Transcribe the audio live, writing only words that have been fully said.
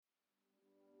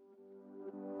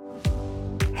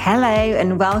Hello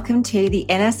and welcome to the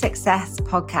Inner Success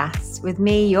Podcast with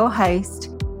me, your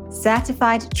host,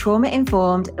 certified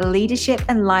trauma-informed leadership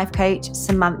and life coach,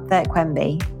 Samantha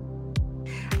Quemby.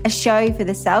 A show for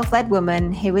the self-led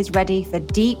woman who is ready for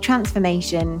deep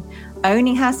transformation,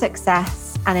 owning her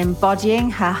success and embodying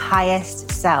her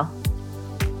highest self.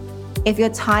 If you're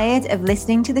tired of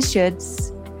listening to the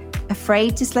shoulds,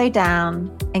 afraid to slow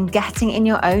down and getting in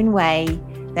your own way,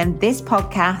 then this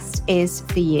podcast is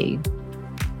for you.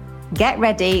 Get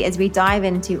ready as we dive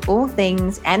into all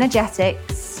things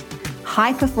energetics,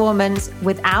 high performance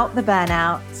without the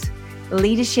burnout,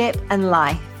 leadership and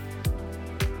life,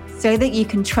 so that you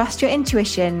can trust your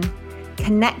intuition,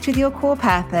 connect with your core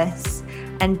purpose,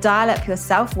 and dial up your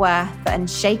self-worth for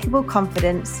unshakable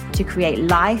confidence to create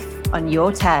life on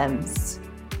your terms.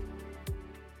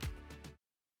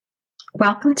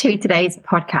 Welcome to today's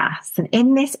podcast. And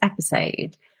in this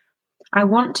episode, I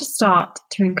want to start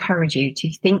to encourage you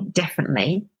to think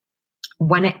differently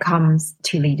when it comes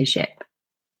to leadership.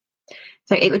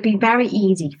 So it would be very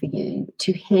easy for you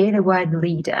to hear the word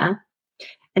leader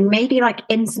and maybe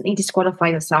instantly disqualify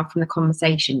yourself from the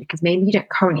conversation because maybe you don't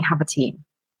currently have a team.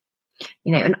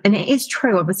 And it is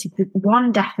true, obviously, the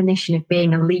one definition of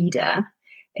being a leader,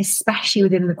 especially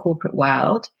within the corporate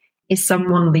world, is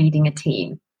someone leading a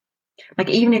team.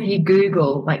 Even if you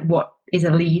Google, what is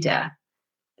a leader?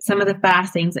 Some of the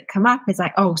first things that come up is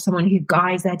someone who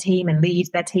guides their team and leads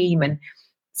their team and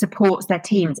supports their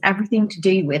team. It's everything to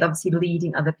do with obviously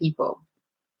leading other people.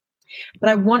 But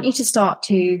I want you to start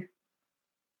to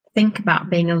think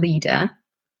about being a leader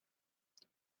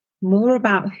more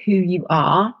about who you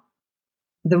are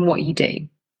than what you do.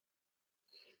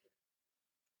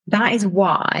 That is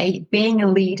why being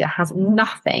a leader has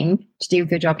nothing to do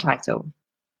with your job title.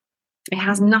 It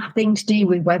has nothing to do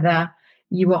with whether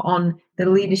you are on the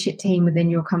leadership team within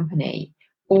your company,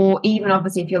 or even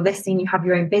obviously if you're listening, you have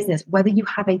your own business, whether you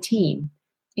have a team.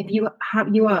 If you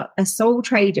are a sole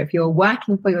trader, if you're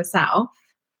working for yourself,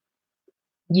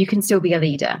 you can still be a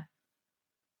leader.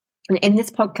 And in this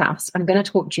podcast, I'm going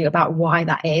to talk to you about why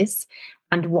that is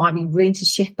and why we really need to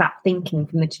shift that thinking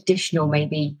from the traditional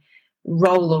maybe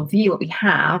role or view that we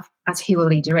have as who a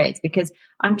leader is, because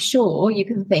I'm sure you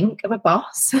can think of a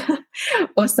boss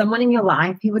or someone in your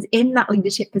life who was in that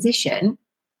leadership position,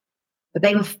 but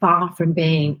they were far from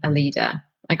being a leader.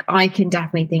 I can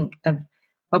definitely think of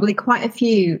probably quite a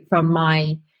few from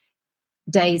my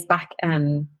days back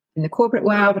in the corporate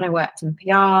world when I worked in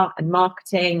PR and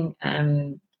marketing,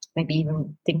 maybe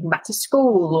even thinking back to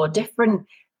school or different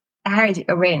areas that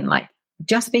you're in,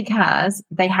 just because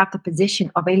they have the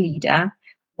position of a leader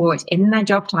or it's in their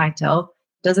job title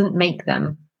doesn't make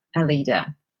them a leader.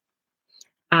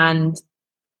 And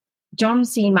John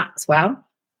C. Maxwell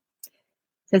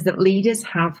says that leaders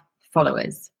have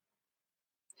followers.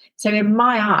 So in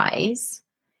my eyes,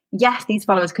 yes, these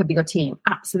followers could be your team,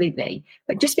 absolutely.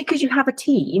 But just because you have a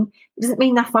team, it doesn't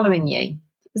mean they're following you.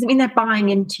 It doesn't mean they're buying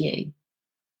into you. It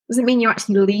doesn't mean you're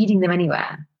actually leading them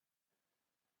anywhere.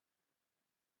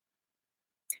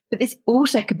 But this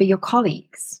also could be your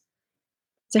colleagues.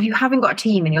 So if you haven't got a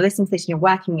team and you're listening to this and you're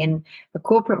working in a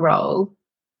corporate role,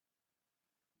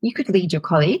 you could lead your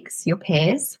colleagues, your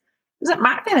peers. It doesn't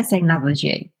matter if they're the same level as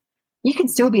you. You can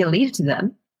still be a leader to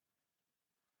them.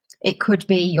 It could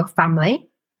be your family.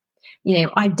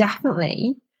 I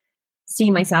definitely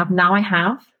see myself, now I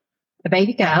have a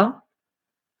baby girl,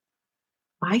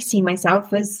 I see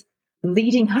myself as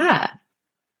leading her.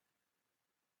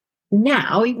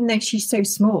 Now, even though she's so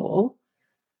small,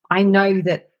 I know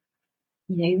that,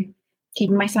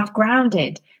 keeping myself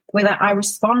grounded, the way that I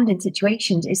respond in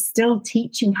situations is still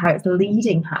teaching her, it's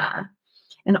leading her.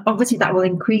 And obviously that will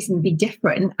increase and be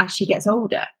different as she gets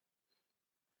older.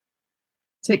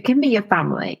 So it can be your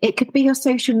family. It could be your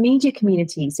social media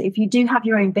community. So if you do have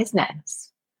your own business,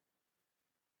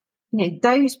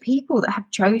 those people that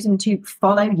have chosen to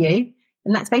follow you,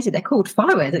 and let's face it, they're called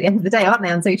followers at the end of the day, aren't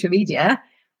they, on social media?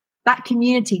 That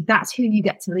community, that's who you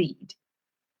get to lead.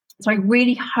 So I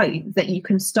really hope that you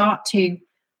can start to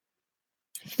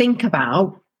think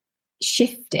about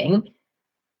shifting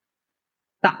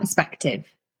that perspective,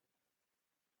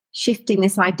 shifting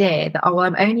this idea that,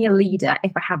 I'm only a leader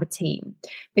if I have a team.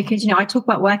 Because, I talk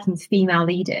about working with female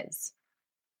leaders.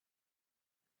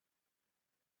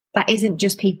 That isn't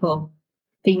just females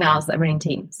that are running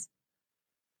teams.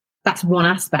 That's one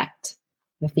aspect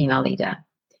of a female leader.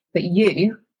 But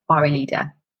you are a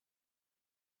leader.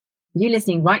 You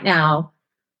listening right now,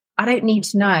 I don't need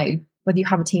to know whether you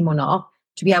have a team or not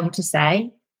to be able to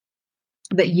say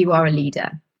that you are a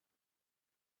leader.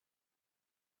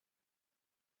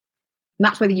 And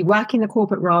that's whether you work in the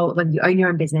corporate role, whether you own your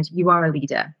own business, you are a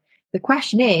leader. The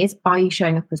question is, are you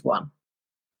showing up as one?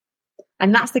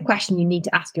 And that's the question you need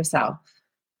to ask yourself.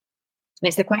 And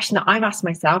it's the question that I've asked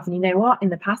myself. And you know what? In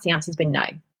the past, the answer's been no,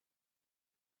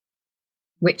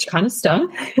 which kind of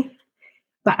stung.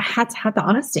 But I had to have the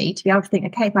honesty to be able to think,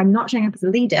 okay, if I'm not showing up as a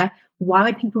leader, why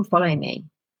would people follow me?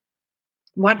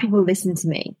 Why do people listen to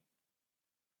me?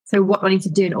 So what do I need to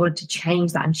do in order to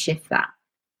change that and shift that?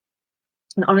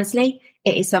 And honestly,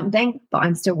 it is something that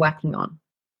I'm still working on.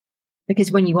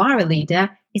 Because when you are a leader,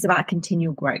 it's about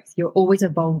continual growth. You're always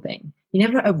evolving. You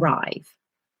never arrive.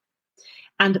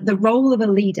 And the role of a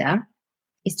leader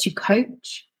is to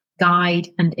coach, guide,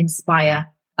 and inspire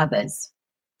others.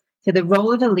 So the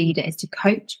role of a leader is to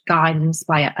coach, guide, and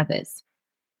inspire others.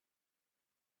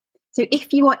 So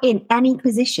if you are in any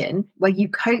position where you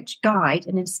coach, guide,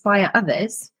 and inspire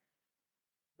others,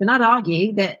 then I'd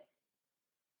argue that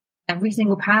every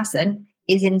single person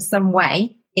is in some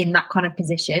way in that kind of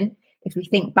position. If we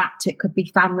think back to it, could be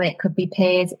family, it could be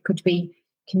peers, it could be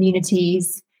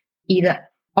communities, either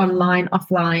online,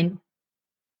 offline,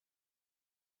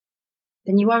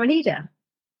 then you are a leader.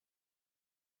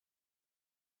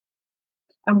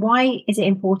 And why is it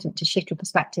important to shift your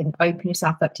perspective and open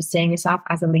yourself up to seeing yourself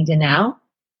as a leader now?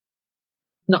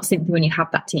 Not simply when you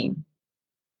have that team.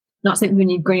 Not simply when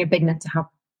you grow your big enough to have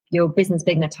your business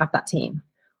big enough to have that team.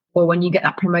 Or when you get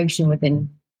that promotion within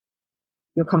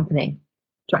your company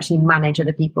to actually manage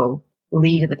other people,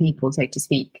 lead other people, so to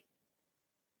speak.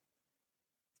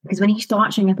 Because when you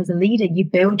start showing up as a leader, you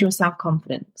build your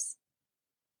self-confidence.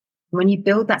 When you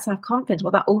build that self-confidence,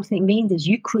 what that ultimately means is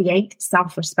you create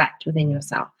self-respect within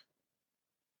yourself.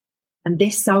 And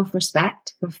this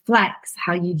self-respect reflects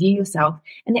how you view yourself,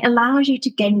 and it allows you to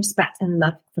gain respect and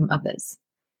love from others.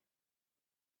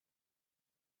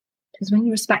 Because when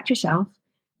you respect yourself,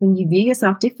 when you view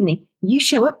yourself differently, you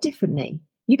show up differently.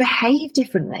 You behave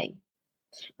differently.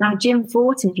 Now, Jim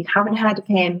Fortin, if you haven't heard of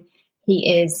him,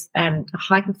 he is a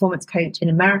high-performance coach in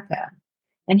America.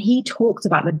 And he talks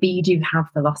about the be, do, have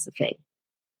philosophy.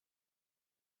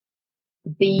 The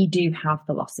be, do, have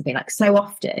philosophy. Like so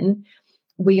often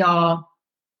we are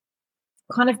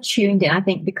kind of tuned in, I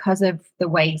think, because of the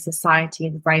way society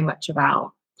is very much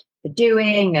about the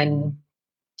doing and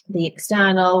the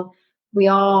external. We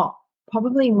are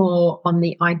probably more on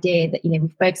the idea that, we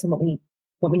focus on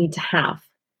what we need to have.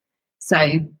 So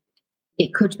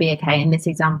it could be, okay, in this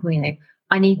example,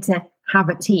 I need to have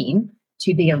a team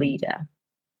to be a leader.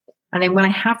 And then when I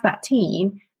have that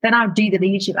team, then I'll do the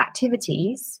leadership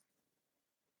activities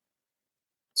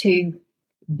to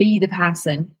be the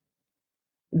person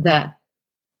that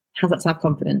has that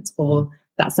self-confidence or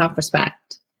that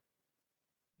self-respect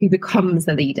who becomes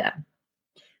the leader.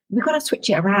 We've got to switch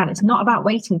it around. It's not about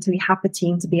waiting until you have the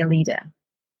team to be a leader.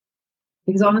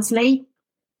 Because honestly,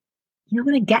 you're not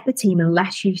going to get the team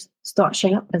unless you start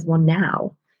showing up as one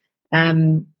now.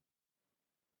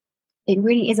 It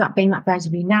really is about being that version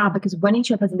of you now, because when you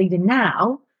show up as a leader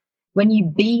now, when you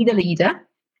be the leader,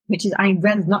 which is, I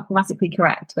read is not grammatically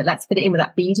correct, but let's fit it in with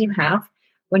that be, do, have.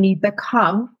 When you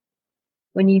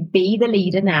be the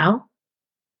leader now,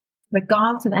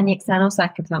 regardless of any external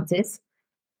circumstances,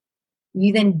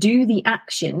 you then do the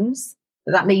actions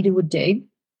that leader would do,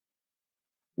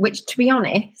 which, to be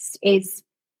honest, is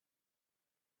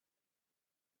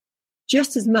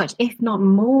just as much, if not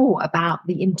more, about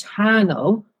the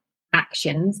internal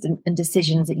actions and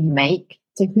decisions that you make,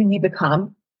 to who you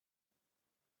become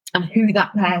and who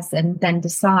that person then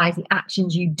decides the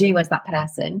actions you do as that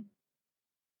person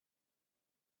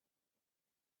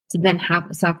to then have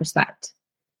the self-respect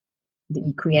that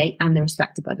you create and the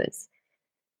respect of others.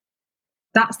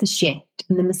 That's the shift.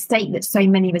 And the mistake that so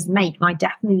many of us make, and I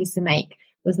definitely used to make,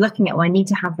 was looking at, I need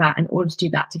to have that in order to do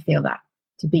that, to feel that,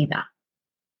 to be that.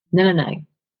 No.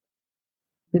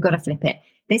 We've got to flip it.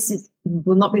 This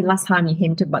will not be the last time you hear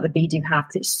me talk about the be, do, have,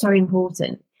 because it's so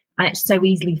important and it's so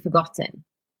easily forgotten.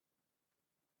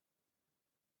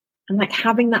 And like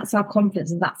having that self-confidence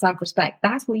and that self-respect,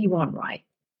 that's what you want, right?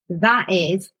 That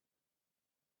is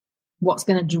what's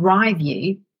going to drive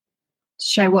you to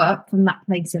show up from that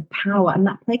place of power and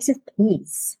that place of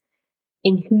peace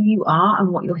in who you are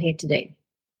and what you're here to do.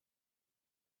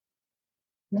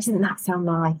 Doesn't that sound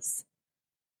nice?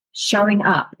 Showing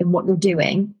up in what you're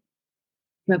doing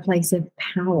from a place of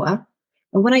power.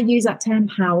 And when I use that term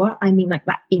power, I mean like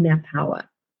that inner power.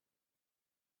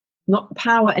 Not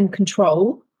power and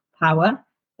control power,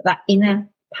 but that inner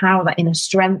power, that inner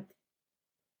strength,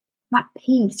 that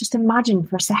peace. Just imagine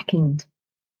for a second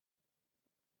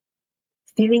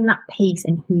feeling that peace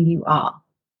in who you are.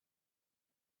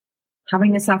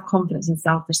 Having the self-confidence and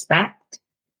self-respect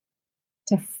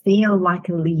to feel like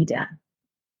a leader.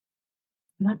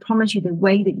 And I promise you, the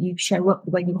way that you show up,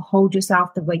 the way you hold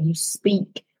yourself, the way you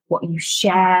speak, what you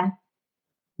share,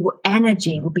 your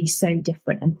energy will be so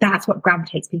different. And that's what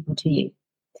gravitates people to you.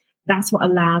 That's what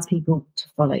allows people to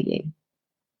follow you.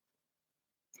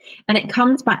 And it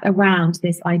comes back around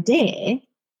this idea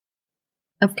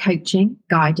of coaching,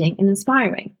 guiding, and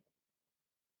inspiring.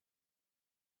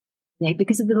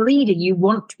 Because as a leader, you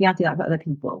want to be able to do that for other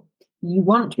people. You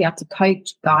want to be able to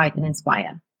coach, guide, and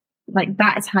inspire. Like,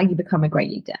 that is how you become a great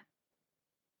leader.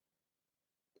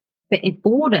 But in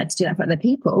order to do that for other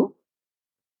people,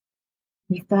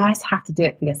 you first have to do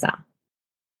it for yourself.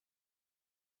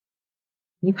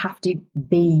 You have to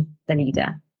be the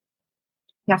leader.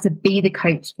 You have to be the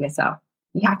coach for yourself.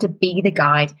 You have to be the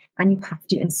guide, and you have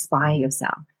to inspire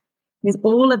yourself. Because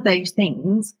all of those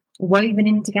things woven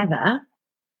in together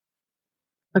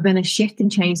are going to shift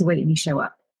and change the way that you show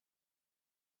up.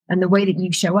 And the way that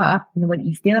you show up and the way that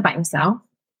you feel about yourself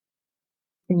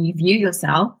and you view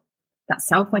yourself, that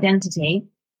self-identity,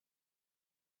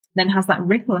 then has that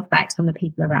ripple effect on the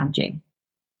people around you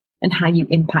and how you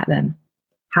impact them,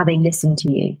 how they listen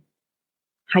to you,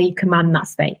 how you command that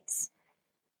space.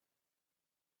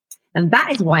 And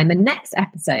that is why in the next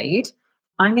episode,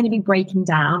 I'm going to be breaking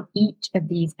down each of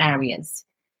these areas.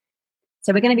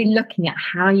 So we're going to be looking at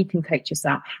how you can coach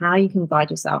yourself, how you can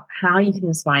guide yourself, how you can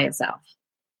inspire yourself.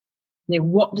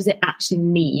 What does it actually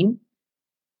mean?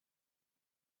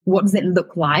 What does it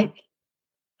look like?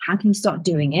 How can you start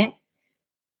doing it?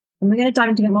 And we're going to dive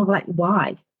into a bit more like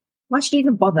why. Why should you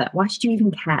even bother? Why should you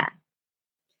even care?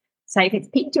 So if it's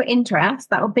piqued your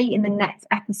interest, that will be in the next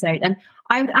episode. And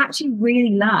I would actually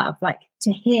really love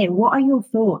to hear, what are your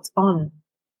thoughts on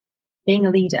being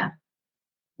a leader?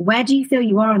 Where do you feel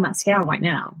you are on that scale right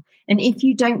now? And if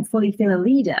you don't fully feel a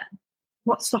leader,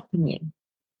 what's stopping you?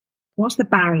 What's the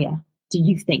barrier, do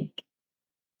you think?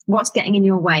 What's getting in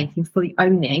your way from fully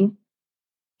owning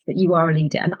that you are a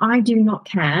leader? And I do not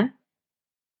care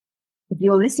if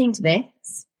you're listening to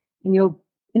this and you're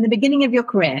in the beginning of your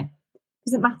career.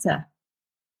 Doesn't matter.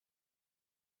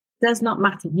 Does not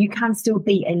matter. You can still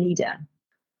be a leader.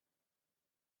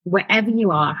 Wherever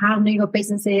you are, how new your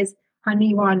business is, how new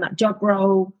you are in that job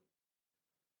role.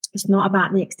 It's not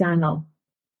about the external.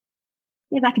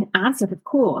 Yeah, that can add stuff, of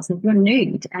course. And if you're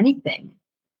new to anything,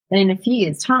 then in a few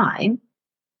years' time,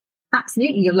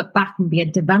 absolutely, you'll look back and be a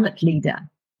developed leader,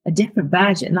 a different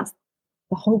version. That's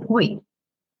the whole point.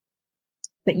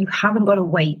 But you haven't got to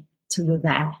wait till you're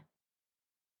there.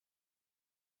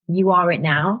 You are it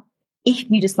now, if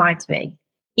you decide to be,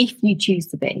 if you choose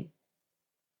to be.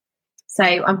 So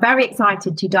I'm very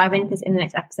excited to dive into this in the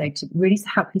next episode to really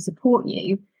help you, support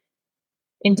you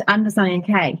into understanding,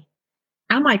 okay,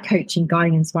 am I coaching,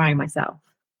 guiding, inspiring myself?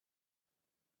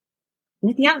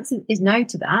 And if the answer is no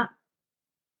to that,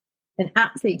 then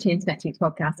absolutely tune into next week's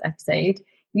podcast episode.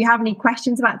 If you have any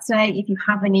questions about today, if you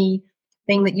have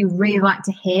anything that you really like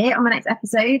to hear on the next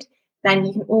episode, then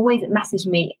you can always message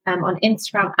me on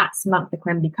Instagram at Samantha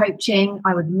Quemby Coaching.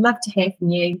 I would love to hear from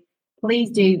you.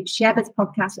 Please do share this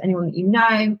podcast with anyone that you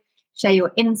know, share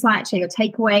your insights, share your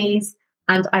takeaways,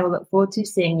 and I will look forward to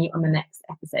seeing you on the next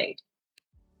episode.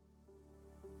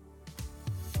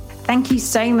 Thank you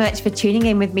so much for tuning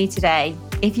in with me today.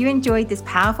 If you enjoyed this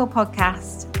powerful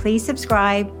podcast, please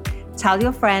subscribe, tell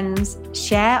your friends,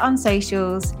 share on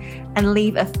socials, and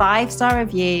leave a 5-star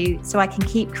review so I can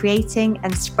keep creating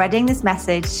and spreading this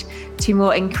message to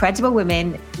more incredible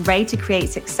women ready to create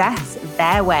success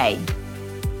their way.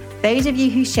 Those of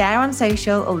you who share on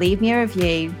social or leave me a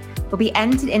review will be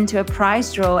entered into a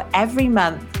prize draw every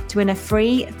month to win a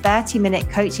free 30-minute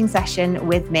coaching session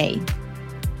with me.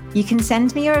 You can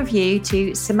send me a review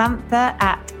to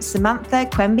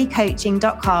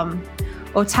samantha@samanthaquembycoaching.com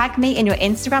or tag me in your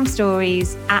Instagram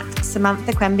stories at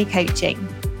Samantha Quemby Coaching.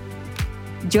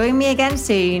 Join me again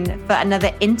soon for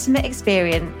another intimate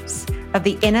experience of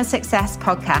the Inner Success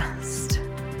podcast.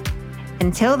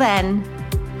 Until then,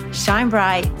 shine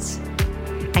bright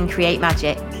and create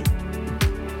magic.